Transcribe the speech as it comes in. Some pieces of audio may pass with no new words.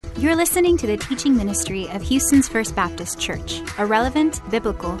You're listening to the teaching ministry of Houston's First Baptist Church, a relevant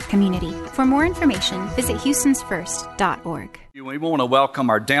biblical community. For more information, visit houstonsfirst.org. We want to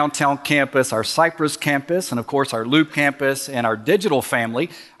welcome our downtown campus, our Cypress campus, and of course our Loop campus and our digital family.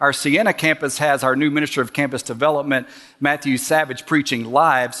 Our Sienna campus has our new Minister of Campus Development, Matthew Savage, preaching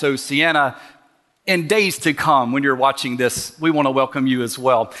live. So Sienna, in days to come, when you're watching this, we want to welcome you as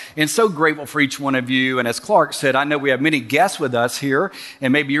well. And so grateful for each one of you. And as Clark said, I know we have many guests with us here,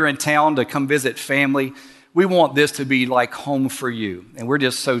 and maybe you're in town to come visit family. We want this to be like home for you. And we're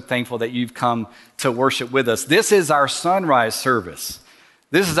just so thankful that you've come to worship with us. This is our sunrise service.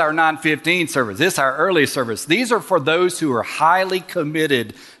 This is our 9:15 service. This is our early service. These are for those who are highly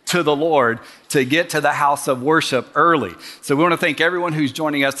committed to the Lord to get to the house of worship early. So we want to thank everyone who's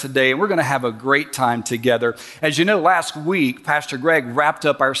joining us today, and we're going to have a great time together. As you know, last week, Pastor Greg wrapped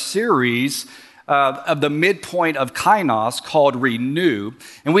up our series of the midpoint of Kainos called Renew.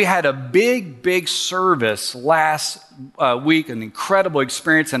 And we had a big service last week, an incredible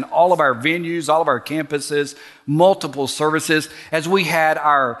experience in all of our venues, all of our campuses, multiple services, as we had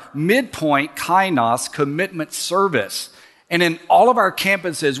our midpoint Kainos commitment service. And in all of our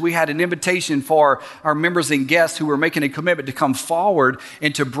campuses, we had an invitation for our members and guests who were making a commitment to come forward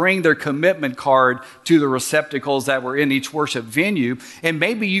and to bring their commitment card to the receptacles that were in each worship venue. And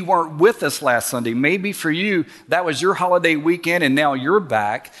maybe you weren't with us last Sunday. Maybe for you, that was your holiday weekend and now you're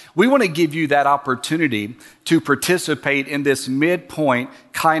back. We want to give you that opportunity to participate in this midpoint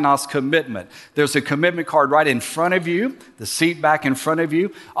Kainos commitment. There's a commitment card right in front of you, the seat back in front of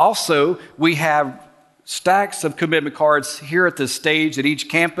you. Also, we have stacks of commitment cards here at the stage at each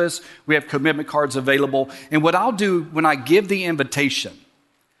campus. We have commitment cards available. And what I'll do when I give the invitation,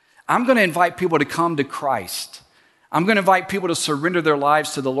 I'm going to invite people to come to Christ. I'm going to invite people to surrender their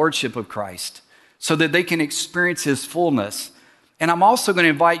lives to the Lordship of Christ so that they can experience His fullness. And I'm also going to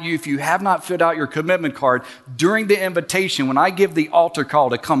invite you, if you have not filled out your commitment card, during the invitation, when I give the altar call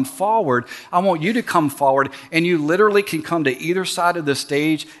to come forward, I want you to come forward, and you literally can come to either side of the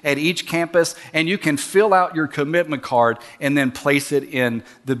stage at each campus, and you can fill out your commitment card and then place it in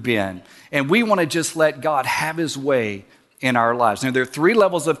the bin. And we want to just let God have His way in our lives. Now, there are 3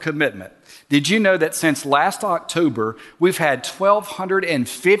 levels of commitment. Did you know that since last October, we've had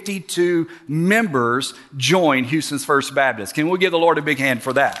 1,252 members join Houston's First Baptist? Can we give the Lord a big hand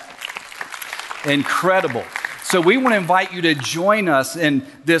for that? Incredible. So we want to invite you to join us in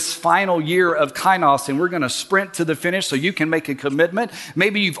this final year of Kainos, and we're going to sprint to the finish so you can make a commitment.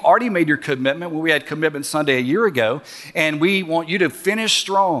 Maybe you've already made your commitment when we had Commitment Sunday a year ago, and we want you to finish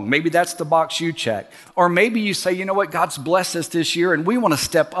strong. Maybe that's the box you check. Or maybe you say, you know what, God's blessed us this year, and we want to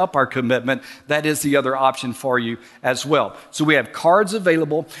step up our commitment. That is the other option for you as well. So we have cards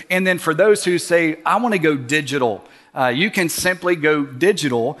available, and then for those who say, I want to go digital, you can simply go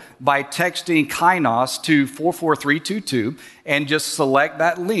digital by texting Kainos to 44322 and just select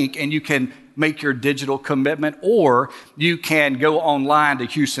that link, and you can make your digital commitment, or you can go online to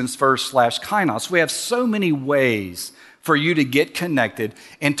Houston's First/Kainos. We have so many ways for you to get connected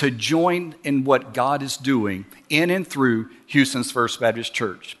and to join in what God is doing in and through Houston's First Baptist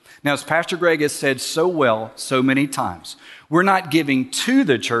Church. Now, as Pastor Greg has said so well so many times, we're not giving to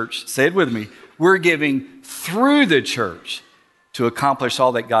the church, say it with me, we're giving through the church to accomplish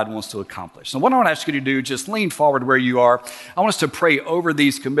all that God wants to accomplish. So what I want to ask you to do, just lean forward where you are. I want us to pray over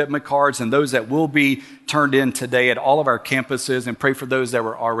these commitment cards and those that will be turned in today at all of our campuses, and pray for those that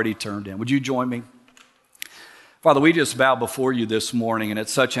were already turned in. Would you join me? Father, we just bow before you this morning, and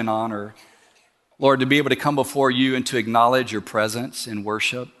it's such an honor, Lord, to be able to come before you and to acknowledge your presence in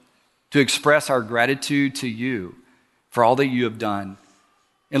worship, to express our gratitude to you for all that you have done.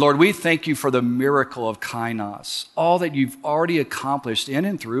 And Lord, we thank you for the miracle of Kainos, all that you've already accomplished in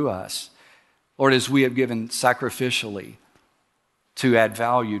and through us, Lord, as we have given sacrificially to add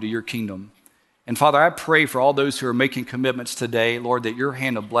value to your kingdom. And Father, I pray for all those who are making commitments today, Lord, that your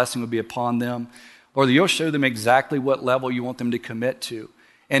hand of blessing would be upon them. Lord, that you'll show them exactly what level you want them to commit to.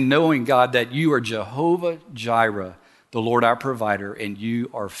 And knowing, God, that you are Jehovah Jireh, the Lord our provider, and you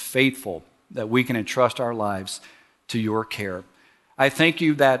are faithful, that we can entrust our lives to your care. I thank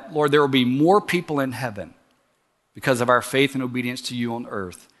you that, Lord, there will be more people in heaven because of our faith and obedience to you on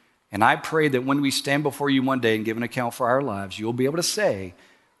earth. And I pray that when we stand before you one day and give an account for our lives, you'll be able to say,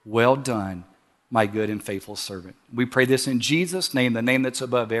 well done, my good and faithful servant. We pray this in Jesus' name, the name that's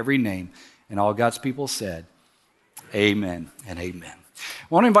above every name. And all God's people said, amen and amen. I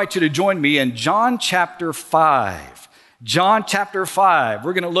want to invite you to join me in John chapter 5. John chapter 5.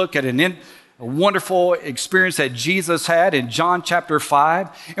 We're going to look at a wonderful experience that Jesus had in John chapter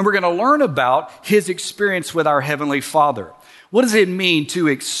 5. And we're going to learn about his experience with our Heavenly Father. What does it mean to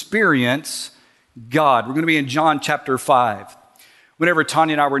experience God? We're going to be in John chapter 5. Whenever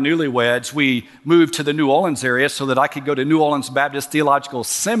Tanya and I were newlyweds, we moved to the New Orleans area so that I could go to New Orleans Baptist Theological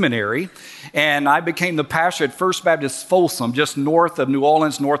Seminary. And I became the pastor at First Baptist Folsom, just north of New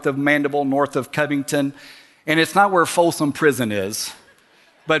Orleans, north of Mandeville, north of Covington. And it's not where Folsom Prison is,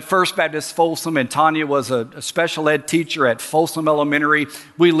 but First Baptist Folsom. And Tanya was a special ed teacher at Folsom Elementary.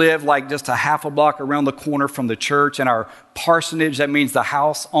 We lived like just a half a block around the corner from the church and our parsonage. That means the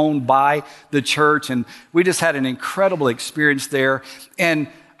house owned by the church. And we just had an incredible experience there. And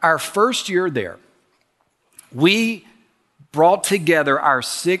our first year there, we brought together our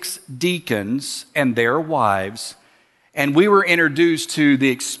 6 deacons and their wives, and we were introduced to the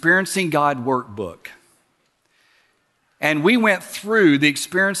Experiencing God workbook. And we went through the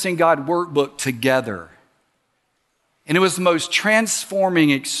Experiencing God workbook together. And it was the most transforming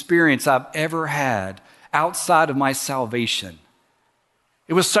experience I've ever had outside of my salvation.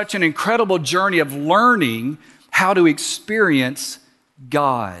 It was such an incredible journey of learning how to experience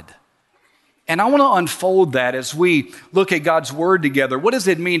God. And I want to unfold that as we look at God's Word together. What does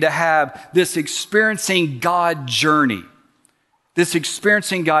it mean to have this Experiencing God journey? This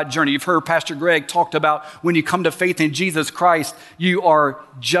Experiencing God journey. You've heard Pastor Greg talked about when you come to faith in Jesus Christ, you are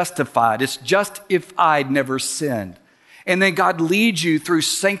justified. It's just if I'd never sinned. And then God leads you through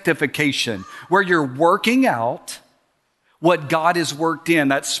sanctification, where you're working out what God has worked in,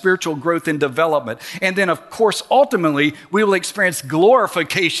 that spiritual growth and development. And then, of course, ultimately, we will experience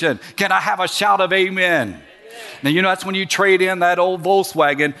glorification. Can I have a shout of amen? Now, you know, that's when you trade in that old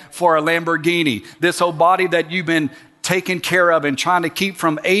Volkswagen for a Lamborghini. This old body that you've been taken care of and trying to keep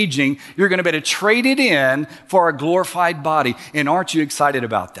from aging, you're going to be able to trade it in for a glorified body. And aren't you excited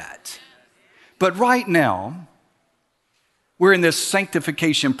about that? But right now, we're in this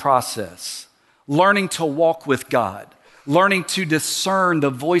sanctification process, learning to walk with God, learning to discern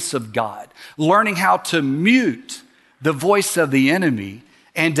the voice of God, learning how to mute the voice of the enemy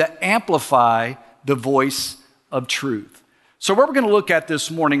and to amplify the voice of truth. So what we're going to look at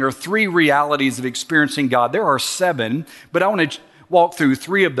this morning are 3 realities of experiencing God. There are 7, but I want to walk through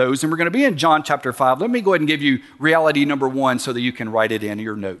 3 of those, and we're going to be in John chapter 5. Let me go ahead and give you reality number 1 so that you can write it in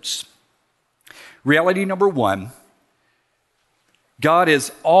your notes. Reality number 1, God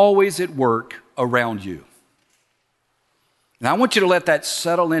is always at work around you. And I want you to let that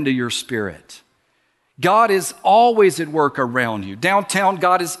settle into your spirit. God is always at work around you. Downtown,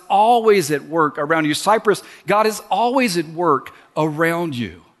 God is always at work around you. Cypress, God is always at work around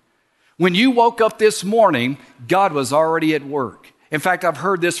you. When you woke up this morning, God was already at work. In fact, I've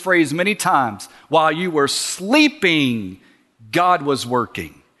heard this phrase many times. While you were sleeping, God was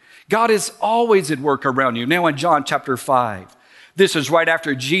working. God is always at work around you. Now in John chapter 5, this is right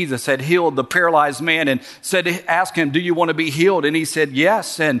after Jesus had healed the paralyzed man and asked him, do you want to be healed? And he said,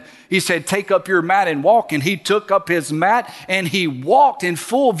 yes. And he said, take up your mat and walk. And he took up his mat and he walked in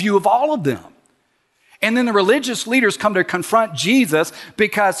full view of all of them. And then the religious leaders come to confront Jesus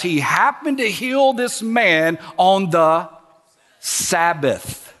because he happened to heal this man on the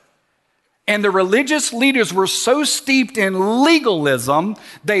Sabbath. And the religious leaders were so steeped in legalism,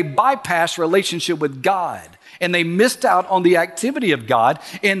 they bypassed relationship with God. And they missed out on the activity of God,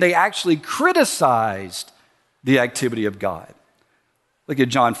 and they actually criticized the activity of God. Look at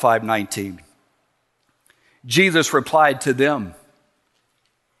John 5:19. Jesus replied to them,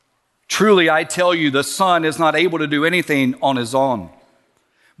 truly I tell you, the Son is not able to do anything on his own,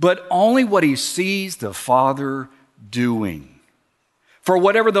 but only what he sees the Father doing. For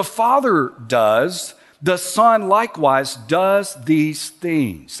whatever the Father does, the Son likewise does these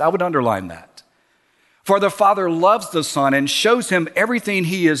things. I would underline that. For the Father loves the Son and shows him everything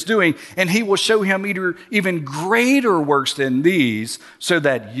he is doing, and he will show him even greater works than these, so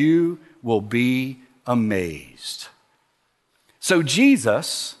that you will be amazed. So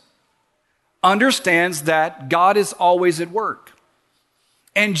Jesus understands that God is always at work.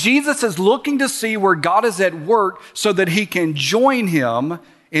 And Jesus is looking to see where God is at work so that he can join him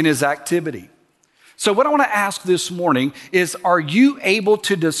in his activity. So what I want to ask this morning is, are you able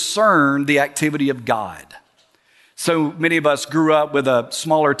to discern the activity of God? So many of us grew up with a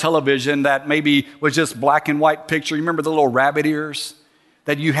smaller television that maybe was just black and white picture. You remember the little rabbit ears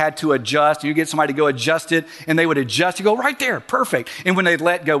that you had to adjust? You get somebody to go adjust it, and they would adjust. You go, right there, perfect. And when they'd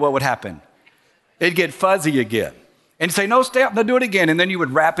let go, what would happen? It'd get fuzzy again. And you say, no, stop, no, do it again. And then you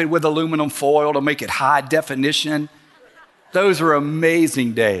would wrap it with aluminum foil to make it high definition. Those were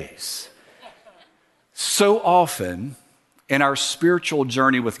amazing days. So often in our spiritual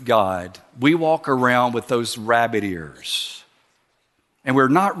journey with God, we walk around with those rabbit ears, and we're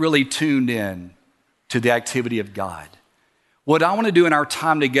not really tuned in to the activity of God. What I want to do in our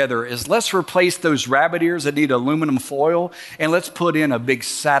time together is let's replace those rabbit ears that need aluminum foil, and let's put in a big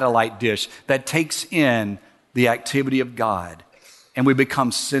satellite dish that takes in the activity of God, and we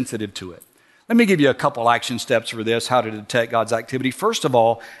become sensitive to it. Let me give you a couple action steps for this, how to detect God's activity. First of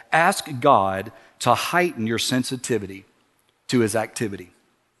all, ask God to heighten your sensitivity to his activity.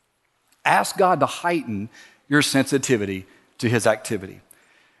 Ask God to heighten your sensitivity to his activity.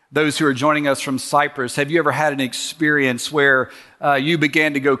 Those who are joining us from Cyprus, have you ever had an experience where you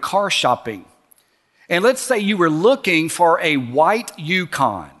began to go car shopping? And let's say you were looking for a white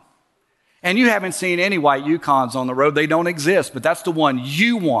Yukon, and you haven't seen any white Yukons on the road. They don't exist, but that's the one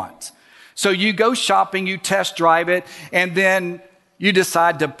you want. So you go shopping, you test drive it, and then you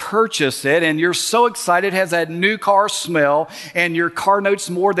decide to purchase it, and you're so excited. It has that new car smell, and your car note's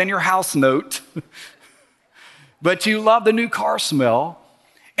more than your house note. But you love the new car smell.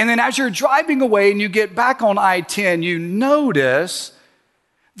 And then as you're driving away and you get back on I-10, you notice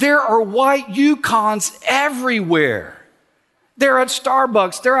there are white Yukons everywhere. They're at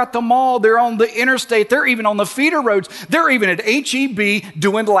Starbucks, they're at the mall, they're on the interstate, they're even on the feeder roads, they're even at H-E-B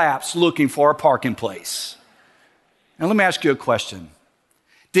doing laps looking for a parking place. Now let me ask you a question.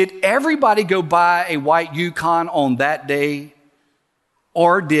 Did everybody go buy a white Yukon on that day?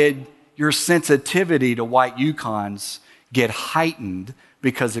 Or did your sensitivity to white Yukons get heightened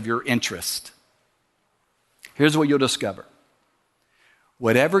because of your interest? Here's what you'll discover.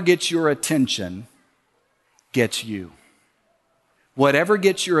 Whatever gets your attention gets you. Whatever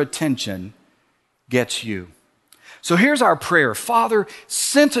gets your attention gets you. So here's our prayer. Father,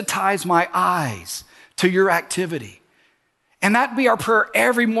 sensitize my eyes to your activity. And that be our prayer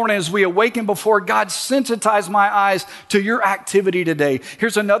every morning as we awaken before God. Sensitize my eyes to your activity today.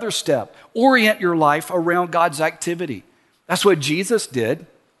 Here's another step. Orient your life around God's activity. That's what Jesus did.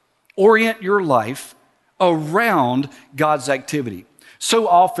 Orient your life around God's activity. So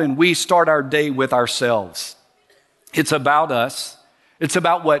often we start our day with ourselves. It's about us. It's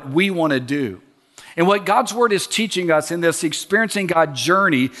about what we want to do. And what God's word is teaching us in this experiencing God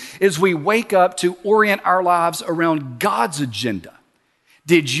journey is we wake up to orient our lives around God's agenda.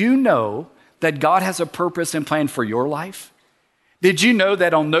 Did you know that God has a purpose and plan for your life? Did you know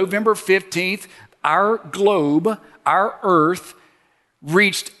that on November 15th, our globe, our earth,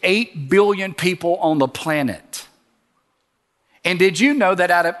 reached 8 billion people on the planet? And did you know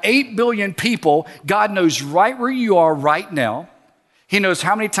that out of 8 billion people, God knows right where you are right now? He knows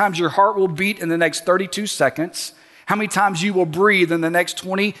how many times your heart will beat in the next 32 seconds, how many times you will breathe in the next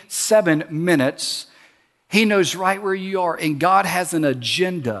 27 minutes. He knows right where you are, and God has an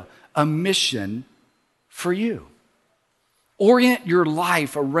agenda, a mission for you. Orient your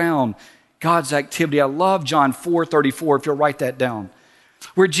life around God's activity. I love John 4:34, if you'll write that down,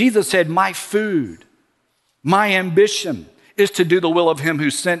 where Jesus said, my food, my ambition is to do the will of him who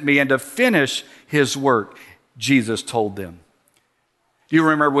sent me and to finish his work, Jesus told them. Do you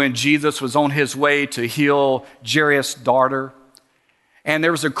remember when Jesus was on his way to heal Jairus' daughter? And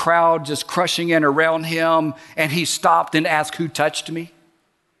there was a crowd just crushing in around him, and he stopped and asked, who touched me?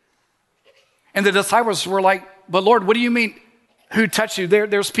 And the disciples were like, but Lord, what do you mean, who touched you?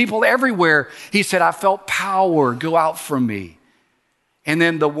 There's people everywhere. He said, I felt power go out from me. And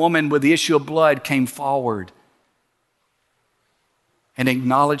then the woman with the issue of blood came forward and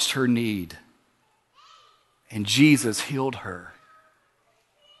acknowledged her need. And Jesus healed her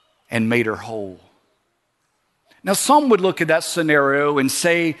and made her whole. Now, some would look at that scenario and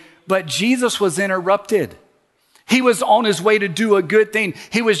say, but Jesus was interrupted. He was on his way to do a good thing.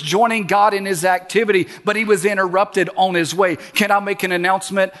 He was joining God in his activity, but he was interrupted on his way. Can I make an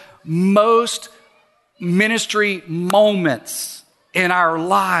announcement? Most ministry moments in our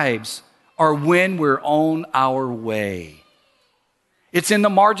lives are when we're on our way. It's in the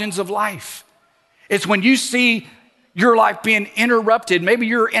margins of life. It's when you see your life being interrupted. Maybe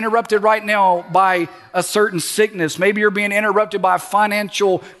you're interrupted right now by a certain sickness. Maybe you're being interrupted by a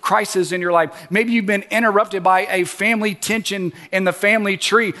financial crisis in your life. Maybe you've been interrupted by a family tension in the family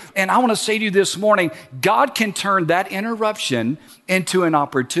tree. And I want to say to you this morning, God can turn that interruption into an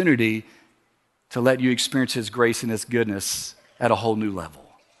opportunity to let you experience his grace and his goodness at a whole new level.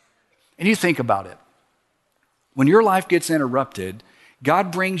 And you think about it. When your life gets interrupted,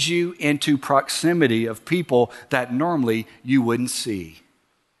 God brings you into proximity of people that normally you wouldn't see.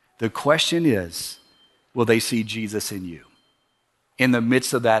 The question is, will they see Jesus in you in the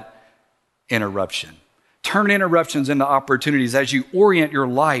midst of that interruption? Turn interruptions into opportunities as you orient your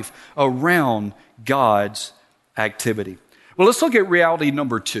life around God's activity. Well, let's look at reality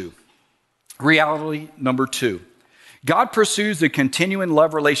number two. Reality number two. God pursues a continuing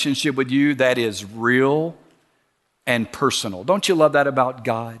love relationship with you that is real and personal. Don't you love that about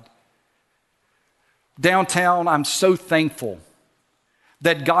God? Downtown, I'm so thankful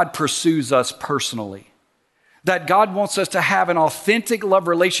that God pursues us personally, that God wants us to have an authentic love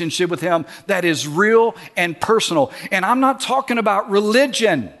relationship with Him that is real and personal. And I'm not talking about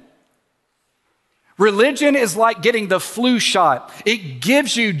religion. Religion is like getting the flu shot. It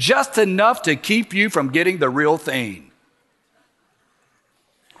gives you just enough to keep you from getting the real thing.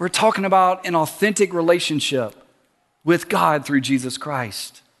 We're talking about an authentic relationship with God through Jesus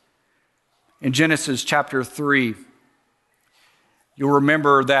Christ. In Genesis chapter 3, you'll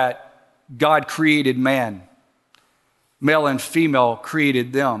remember that God created man. Male and female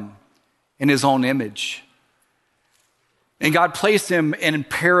created them in His own image. And God placed them in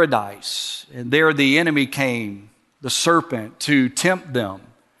paradise. And there the enemy came, the serpent, to tempt them,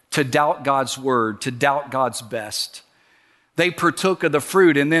 to doubt God's word, to doubt God's best. They partook of the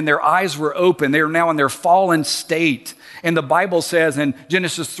fruit, and then their eyes were open. They are now in their fallen state. And the Bible says in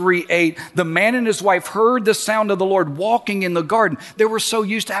Genesis 3:8, the man and his wife heard the sound of the Lord walking in the garden. They were so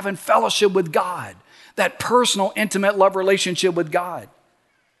used to having fellowship with God, that personal, intimate love relationship with God.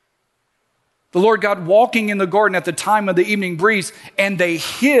 The Lord God walking in the garden at the time of the evening breeze, and they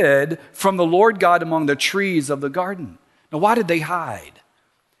hid from the Lord God among the trees of the garden. Now, why did they hide?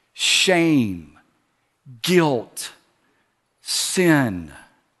 Shame, guilt, sin.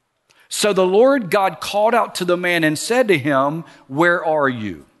 So the Lord God called out to the man and said to him, "Where are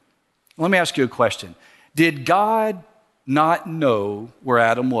you?" Let me ask you a question. Did God not know where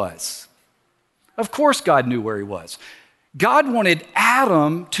Adam was? Of course God knew where he was. God wanted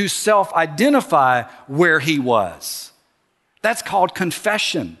Adam to self-identify where he was. That's called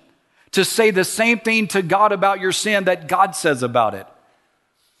confession. To say the same thing to God about your sin that God says about it.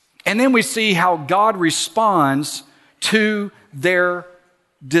 And then we see how God responds to their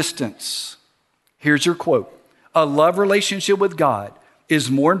distance. Here's your quote. A love relationship with God is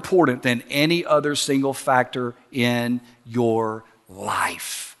more important than any other single factor in your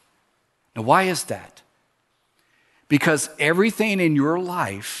life. Now, why is that? Because everything in your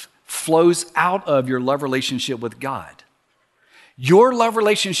life flows out of your love relationship with God. Your love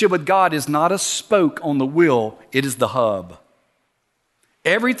relationship with God is not a spoke on the wheel, it is the hub.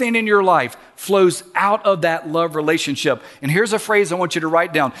 Everything in your life flows out of that love relationship. And here's a phrase I want you to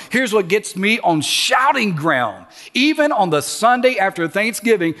write down. Here's what gets me on shouting ground. Even on the Sunday after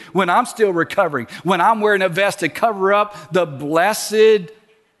Thanksgiving, when I'm still recovering, when I'm wearing a vest to cover up the blessed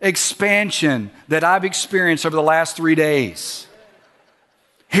expansion that I've experienced over the last 3 days.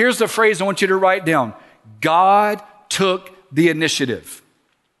 Here's the phrase I want you to write down. God took the initiative.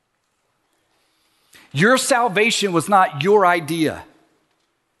 Your salvation was not your idea.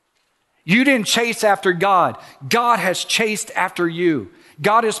 You didn't chase after God. God has chased after you.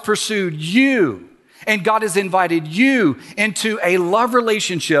 God has pursued you. And God has invited you into a love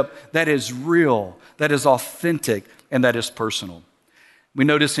relationship that is real, that is authentic, and that is personal. We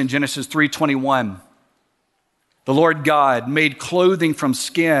notice in Genesis 3:21, the Lord God made clothing from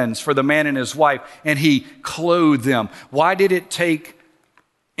skins for the man and his wife, and He clothed them. Why did it take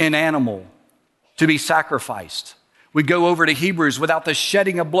an animal to be sacrificed? We go over to Hebrews. Without the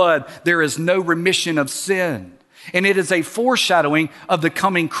shedding of blood, there is no remission of sin. And it is a foreshadowing of the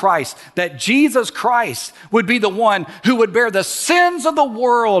coming Christ, that Jesus Christ would be the one who would bear the sins of the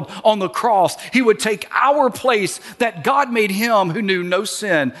world on the cross. He would take our place, that God made Him who knew no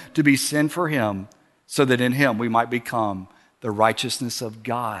sin to be sin for Him, so that in Him we might become the righteousness of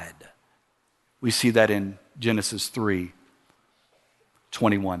God. We see that in Genesis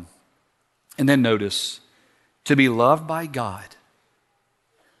 3:21. And then notice, to be loved by God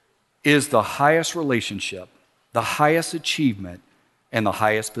is the highest relationship, the highest achievement, and the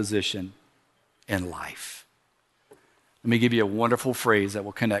highest position in life. Let me give you a wonderful phrase that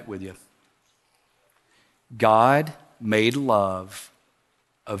will connect with you. God made love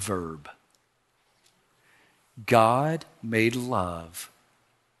a verb. God made love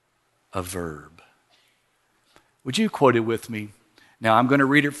a verb. Would you quote it with me? Now, I'm going to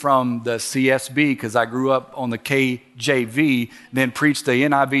read it from the CSB because I grew up on the KJV, then preached the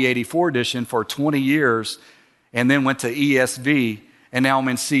NIV 84 edition for 20 years, and then went to ESV, and now I'm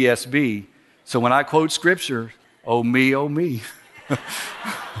in CSB. So when I quote scripture, oh me, oh me.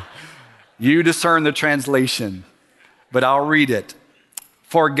 You discern the translation, but I'll read it.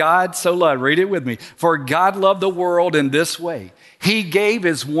 For God so loved, read it with me. For God loved the world in this way. He gave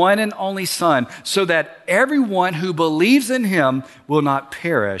His one and only Son so that everyone who believes in Him will not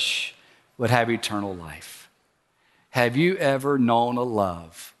perish, but have eternal life. Have you ever known a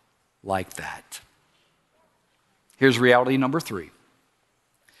love like that? Here's reality number 3.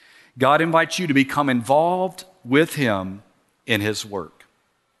 God invites you to become involved with him in his work.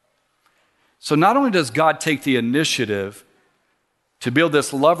 So not only does God take the initiative to build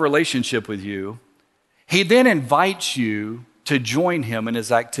this love relationship with you, he then invites you to join him in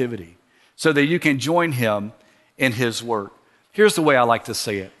his activity so that you can join him in his work. Here's the way I like to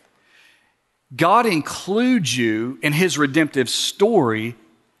say it. God includes you in his redemptive story,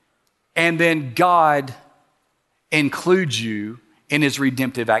 and then God includes you in his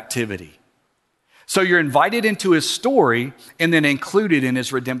redemptive activity. So you're invited into his story and then included in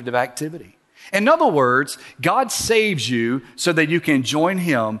his redemptive activity. In other words, God saves you so that you can join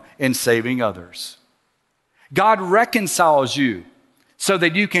him in saving others. God reconciles you so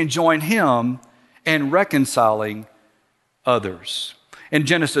that you can join him in reconciling others. In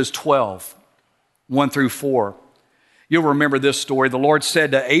Genesis 12, 1 through 4, you'll remember this story. The Lord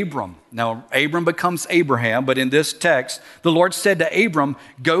said to Abram, now Abram becomes Abraham, but in this text, the Lord said to Abram,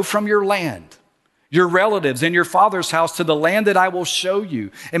 go from your land, your relatives, and your father's house to the land that I will show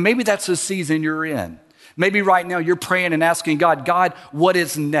you. And maybe that's the season you're in. Maybe right now you're praying and asking God, God, what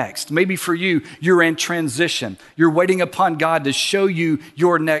is next? Maybe for you, you're in transition. You're waiting upon God to show you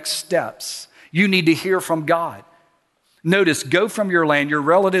your next steps. You need to hear from God. Notice, go from your land, your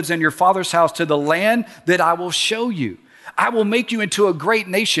relatives, and your father's house to the land that I will show you. I will make you into a great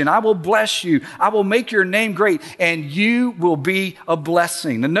nation. I will bless you. I will make your name great, and you will be a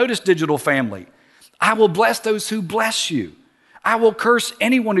blessing. And notice, digital family, I will bless those who bless you. I will curse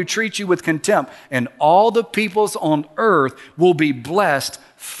anyone who treats you with contempt, and all the peoples on earth will be blessed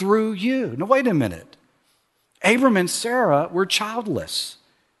through you. Now, wait a minute. Abram and Sarah were childless.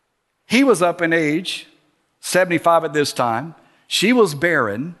 He was up in age, 75 at this time. She was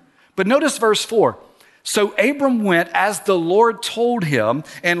barren. But notice verse 4. So Abram went as the Lord told him,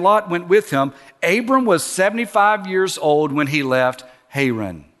 and Lot went with him. Abram was 75 years old when he left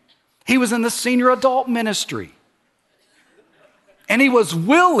Haran. He was in the senior adult ministry. And he was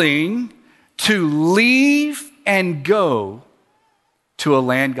willing to leave and go to a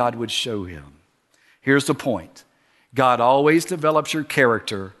land God would show him. Here's the point. God always develops your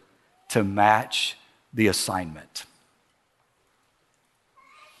character to match the assignment.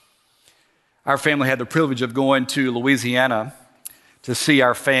 Our family had the privilege of going to Louisiana to see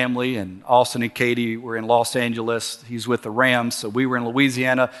our family, and Austin and Katie were in Los Angeles. He's with the Rams, so we were in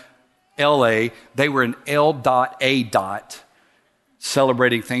Louisiana, LA. They were in L.A.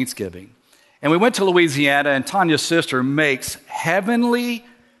 celebrating Thanksgiving. And we went to Louisiana, and Tanya's sister makes heavenly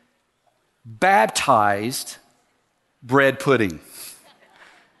baptized bread pudding.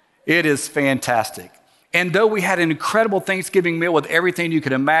 It is fantastic. And though we had an incredible Thanksgiving meal with everything you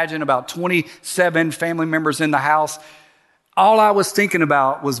could imagine, about 27 family members in the house, all I was thinking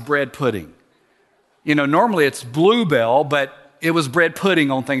about was bread pudding. You know, normally it's Bluebell, but it was bread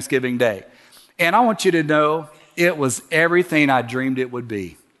pudding on Thanksgiving Day. And I want you to know it was everything I dreamed it would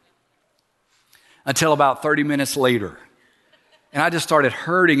be. Until about 30 minutes later. And I just started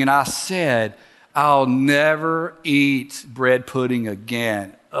hurting, and I said, I'll never eat bread pudding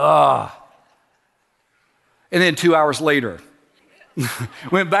again. Ugh. And then 2 hours later,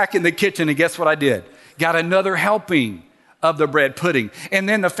 went back in the kitchen, and guess what I did? Got another helping of the bread pudding. And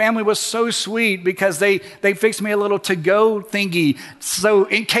then the family was so sweet because they fixed me a little to-go thingy. So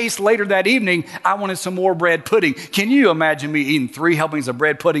in case later that evening, I wanted some more bread pudding. Can you imagine me eating 3 helpings of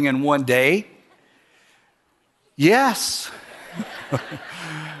bread pudding in one day? Yes.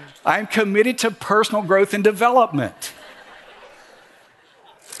 I'm committed to personal growth and development.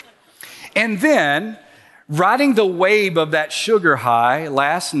 And then, riding the wave of that sugar high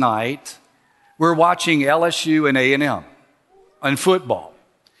last night, we're watching LSU and A&M on football.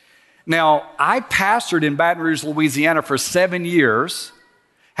 Now, I pastored in Baton Rouge, Louisiana for 7 years,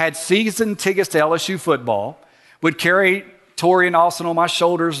 had season tickets to LSU football, would carry Tori and Austin on my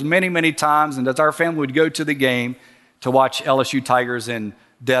shoulders many, many times, and as our family would go to the game to watch LSU Tigers in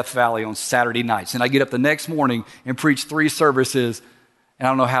Death Valley on Saturday nights. And I get up the next morning and preach 3 services, and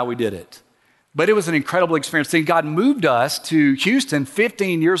I don't know how we did it. But it was an incredible experience. See, God moved us to Houston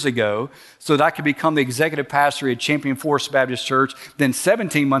 15 years ago so that I could become the executive pastor at Champion Forest Baptist Church. Then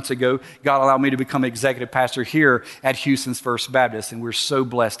 17 months ago, God allowed me to become executive pastor here at Houston's First Baptist, and we're so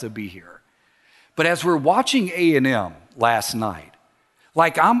blessed to be here. But as we're watching A&M last night,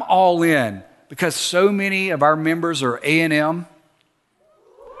 like I'm all in because so many of our members are A&M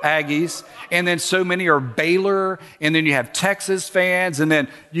Aggies, and then so many are Baylor, and then you have Texas fans, and then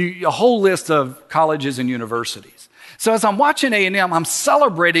a whole list of colleges and universities. So as I'm watching A&M, I'm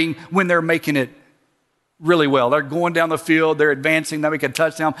celebrating when they're making it really well. They're going down the field. They're advancing. They make a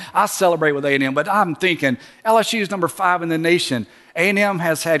touchdown. I celebrate with A&M, but I'm thinking LSU is number 5 in the nation. A&M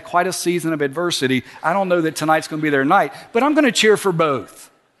has had quite a season of adversity. I don't know that tonight's going to be their night, but I'm going to cheer for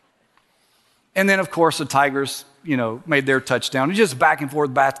both. And then, of course, the Tigers, made their touchdown. It's just back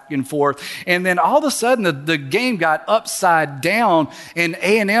and forth. And then all of a sudden, the game got upside down, and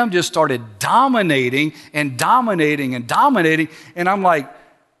A&M just started dominating. And I'm like,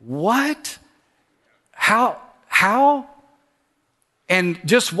 what? How? And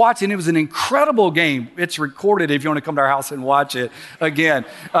just watching, it was an incredible game. It's recorded if you want to come to our house and watch it again.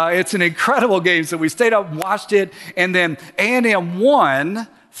 It's an incredible game. So we stayed up and watched it, and then A&M won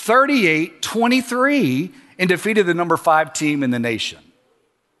 38-23 and defeated the number 5 team in the nation.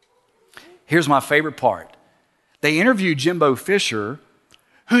 Here's my favorite part. They interviewed Jimbo Fisher,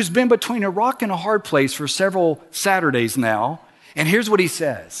 who's been between a rock and a hard place for several Saturdays now, and here's what he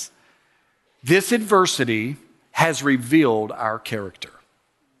says. This adversity has revealed our character.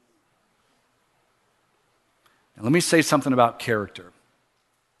 Now, let me say something about character.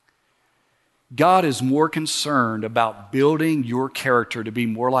 God is more concerned about building your character to be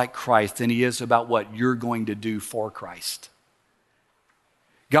more like Christ than he is about what you're going to do for Christ.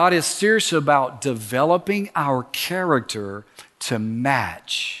 God is serious about developing our character to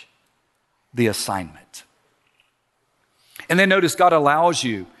match the assignment. And then notice God allows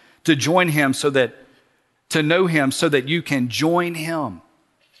you to join him to know him so that you can join him.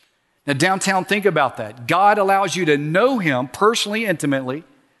 Now, downtown, think about that. God allows you to know him personally, intimately,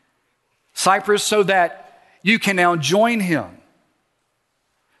 Cypress, so that you can now join him.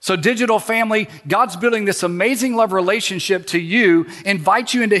 So, digital family, God's building this amazing love relationship to you,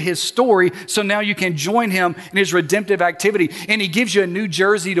 invite you into his story, so now you can join him in his redemptive activity. And he gives you a new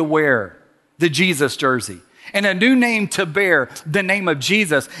jersey to wear, the Jesus jersey, and a new name to bear, the name of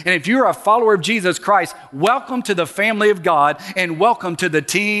Jesus. And if you're a follower of Jesus Christ, welcome to the family of God, and welcome to the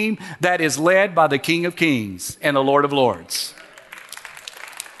team that is led by the King of Kings and the Lord of Lords.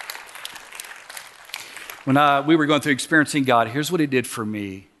 When we were going through Experiencing God, here's what it did for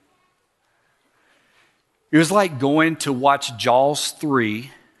me. It was like going to watch Jaws 3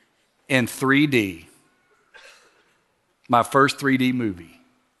 in 3D. My first 3D movie.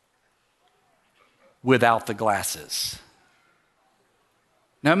 Without the glasses.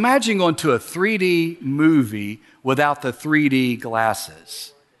 Now imagine going to a 3D movie without the 3D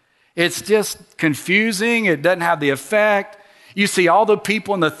glasses. It's just confusing. It doesn't have the effect. You see all the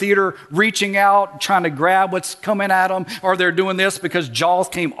people in the theater reaching out, trying to grab what's coming at them, or they're doing this because Jaws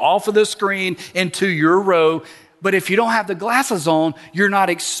came off of the screen into your row. But if you don't have the glasses on, you're not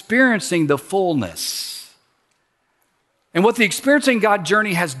experiencing the fullness. And what the Experiencing God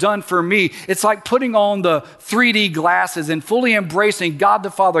journey has done for me, it's like putting on the 3D glasses and fully embracing God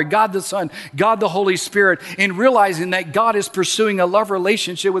the Father, God the Son, God the Holy Spirit, and realizing that God is pursuing a love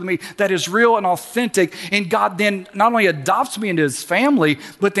relationship with me that is real and authentic. And God then not only adopts me into his family,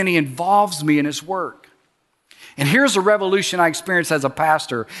 but then he involves me in his work. And here's a revolution I experienced as a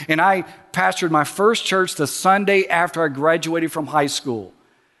pastor. And I pastored my first church the Sunday after I graduated from high school.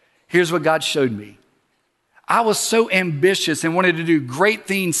 Here's what God showed me. I was so ambitious and wanted to do great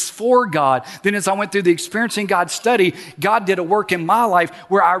things for God. Then as I went through the Experiencing God study, God did a work in my life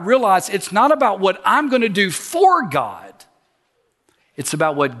where I realized it's not about what I'm going to do for God. It's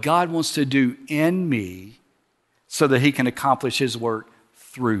about what God wants to do in me so that he can accomplish his work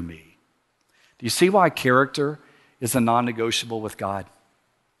through me. Do you see why character is a non-negotiable with God?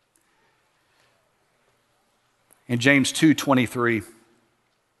 In James 2:23,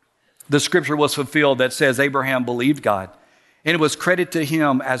 the scripture was fulfilled that says Abraham believed God, and it was credited to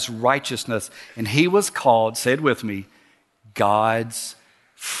him as righteousness. And he was called, say it with me, God's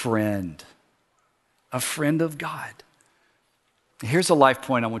friend. A friend of God. Here's a life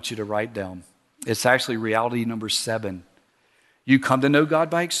point I want you to write down. It's actually reality number 7. You come to know God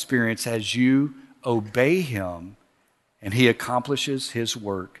by experience as you obey him, and he accomplishes his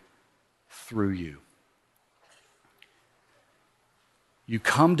work through you. You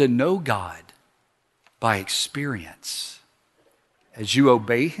come to know God by experience as you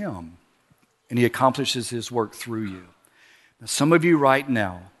obey him and he accomplishes his work through you. Now, some of you right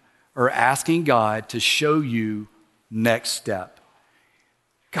now are asking God to show you next step.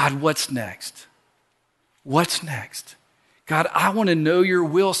 God, what's next? What's next? God, I want to know your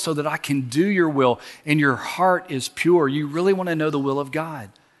will so that I can do your will, and your heart is pure. You really want to know the will of God.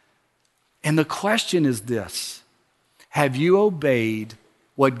 And the question is this: have you obeyed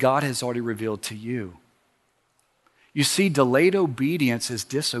what God has already revealed to you? You see, delayed obedience is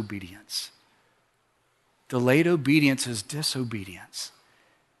disobedience. Delayed obedience is disobedience.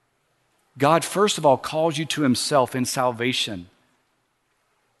 God, first of all, calls you to himself in salvation,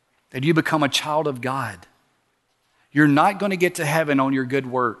 that you become a child of God. You're not going to get to heaven on your good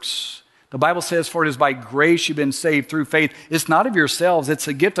works. The Bible says, for it is by grace you've been saved through faith. It's not of yourselves, it's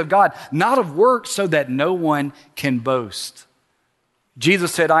a gift of God, not of works, so that no one can boast.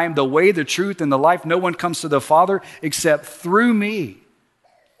 Jesus said, I am the way, the truth, and the life. No one comes to the Father except through me.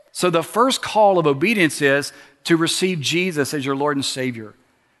 So the first call of obedience is to receive Jesus as your Lord and Savior,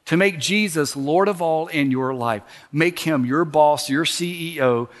 to make Jesus Lord of all in your life. Make him your boss, your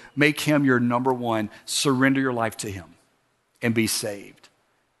CEO. Make him your number one. Surrender your life to him and be saved.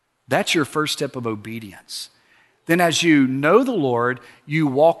 That's your first step of obedience. Then as you know the Lord, you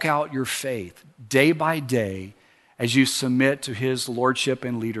walk out your faith day by day as you submit to his lordship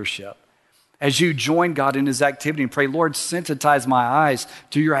and leadership. As you join God in his activity and pray, Lord, sensitize my eyes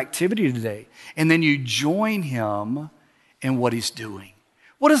to your activity today. And then you join him in what he's doing.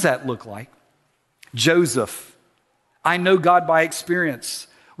 What does that look like? Joseph, I know God by experience.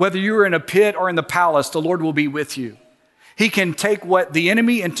 Whether you're in a pit or in the palace, the Lord will be with you. He can take what the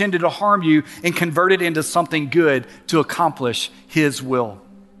enemy intended to harm you and convert it into something good to accomplish his will.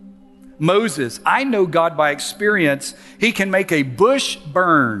 Moses, I know God by experience. He can make a bush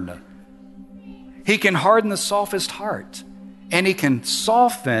burn. He can harden the softest heart, and he can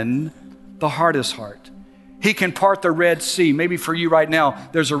soften the hardest heart. He can part the Red Sea. Maybe for you right now,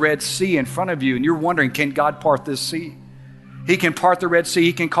 there's a Red Sea in front of you, and you're wondering, can God part this sea? He can part the Red Sea.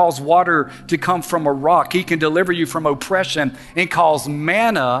 He can cause water to come from a rock. He can deliver you from oppression and cause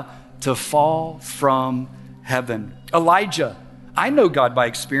manna to fall from heaven. Elijah, I know God by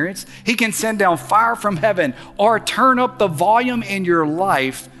experience. He can send down fire from heaven or turn up the volume in your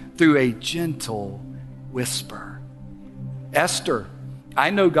life through a gentle whisper. Esther,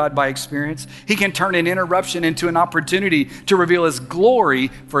 I know God by experience. He can turn an interruption into an opportunity to reveal his glory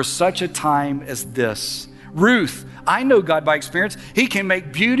for such a time as this. Ruth, I know God by experience. He can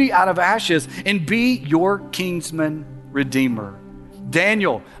make beauty out of ashes and be your kinsman redeemer.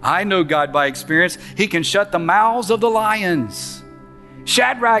 Daniel, I know God by experience. He can shut the mouths of the lions.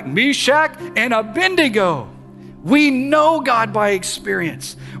 Shadrach, Meshach, and Abednego. We know God by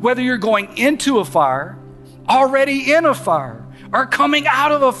experience. Whether you're going into a fire, already in a fire, or coming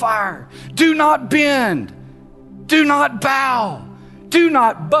out of a fire, do not bend, do not bow, do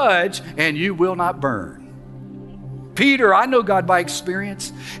not budge, and you will not burn. Peter, I know God by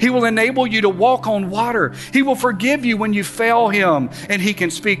experience. He will enable you to walk on water. He will forgive you when you fail him, and he can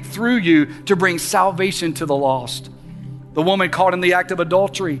speak through you to bring salvation to the lost. The woman caught in the act of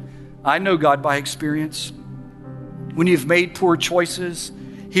adultery, I know God by experience. When you've made poor choices,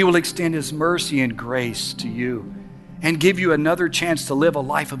 he will extend his mercy and grace to you and give you another chance to live a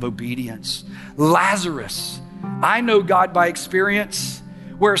life of obedience. Lazarus, I know God by experience.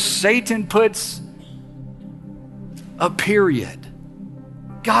 Where Satan puts a period,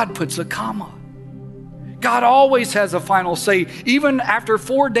 God puts a comma. God always has a final say. Even after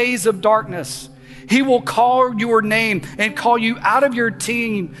 4 days of darkness, he will call your name and call you out of your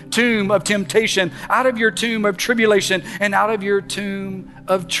tomb of temptation, out of your tomb of tribulation, and out of your tomb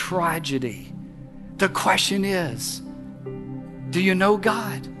of tragedy. The question is, do you know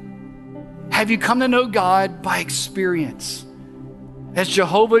God? Have you come to know God by experience? As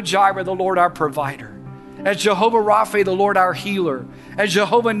Jehovah Jireh, the Lord our provider. As Jehovah Rapha, the Lord our healer. As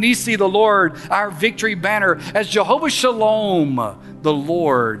Jehovah Nisi, the Lord our victory banner. As Jehovah Shalom, the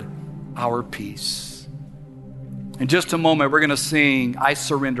Lord our peace. In just a moment, we're going to sing, I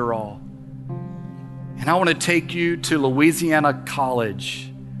Surrender All. And I want to take you to Louisiana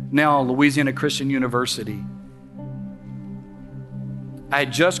College, now Louisiana Christian University. I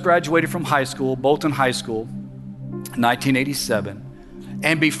had just graduated from high school, Bolton High School, in 1987.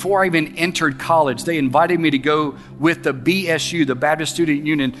 And before I even entered college, they invited me to go with the BSU, the Baptist Student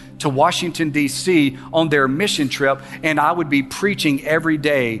Union, to Washington, D.C. on their mission trip. And I would be preaching every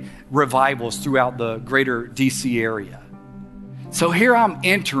day revivals throughout the greater D.C. area. So here I'm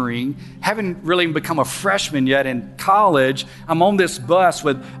entering, haven't really become a freshman yet in college. I'm on this bus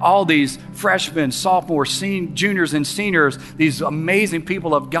with all these freshmen, sophomores, juniors, and seniors, these amazing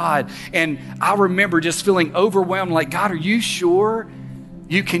people of God. And I remember just feeling overwhelmed, like, God, are you sure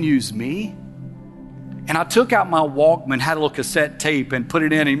you can use me? And I took out my Walkman, had a little cassette tape and put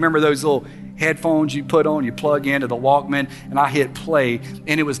it in. And you remember those little headphones you put on, you plug into the Walkman, and I hit play.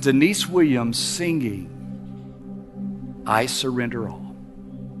 And it was Denise Williams singing, I Surrender All.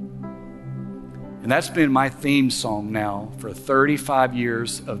 And that's been my theme song now for 35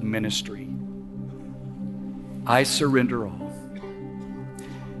 years of ministry. I surrender all.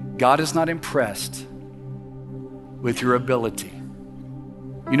 God is not impressed with your ability.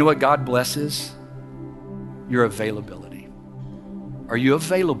 You know what God blesses? Your availability. Are you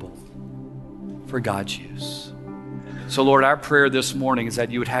available for God's use? So, Lord, our prayer this morning is that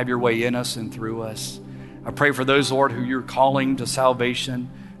you would have your way in us and through us. I pray for those, Lord, who you're calling to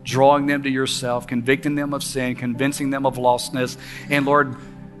salvation, drawing them to yourself, convicting them of sin, convincing them of lostness, and, Lord,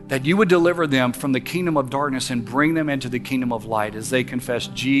 that you would deliver them from the kingdom of darkness and bring them into the kingdom of light as they confess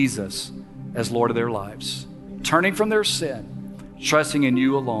Jesus as Lord of their lives, turning from their sin, trusting in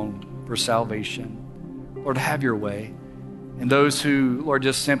you alone for salvation. Lord, have your way. And those who, Lord,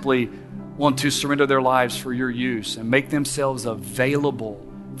 just simply want to surrender their lives for your use and make themselves available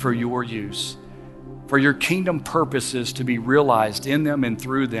for your use, for your kingdom purposes to be realized in them and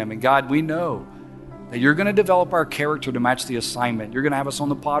through them. And God, we know that you're going to develop our character to match the assignment. You're going to have us on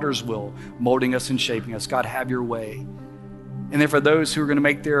the potter's wheel, molding us and shaping us. God, have your way. And then for those who are going to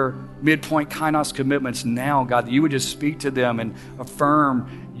make their midpoint kainos commitments now, God, that you would just speak to them and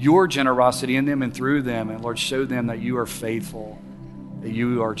affirm your generosity in them and through them. And Lord, show them that you are faithful, that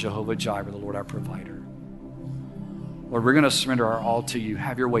you are Jehovah Jireh, the Lord our provider. Lord, we're going to surrender our all to you.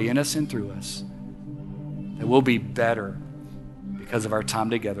 Have your way in us and through us. That we'll be better because of our time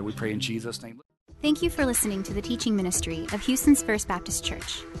together. We pray in Jesus' name. Thank you for listening to the teaching ministry of Houston's First Baptist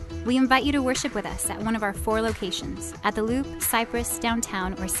Church. We invite you to worship with us at one of our 4 locations, at the Loop, Cypress,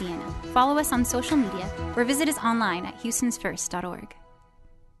 Downtown, or Sienna. Follow us on social media or visit us online at houstonsfirst.org.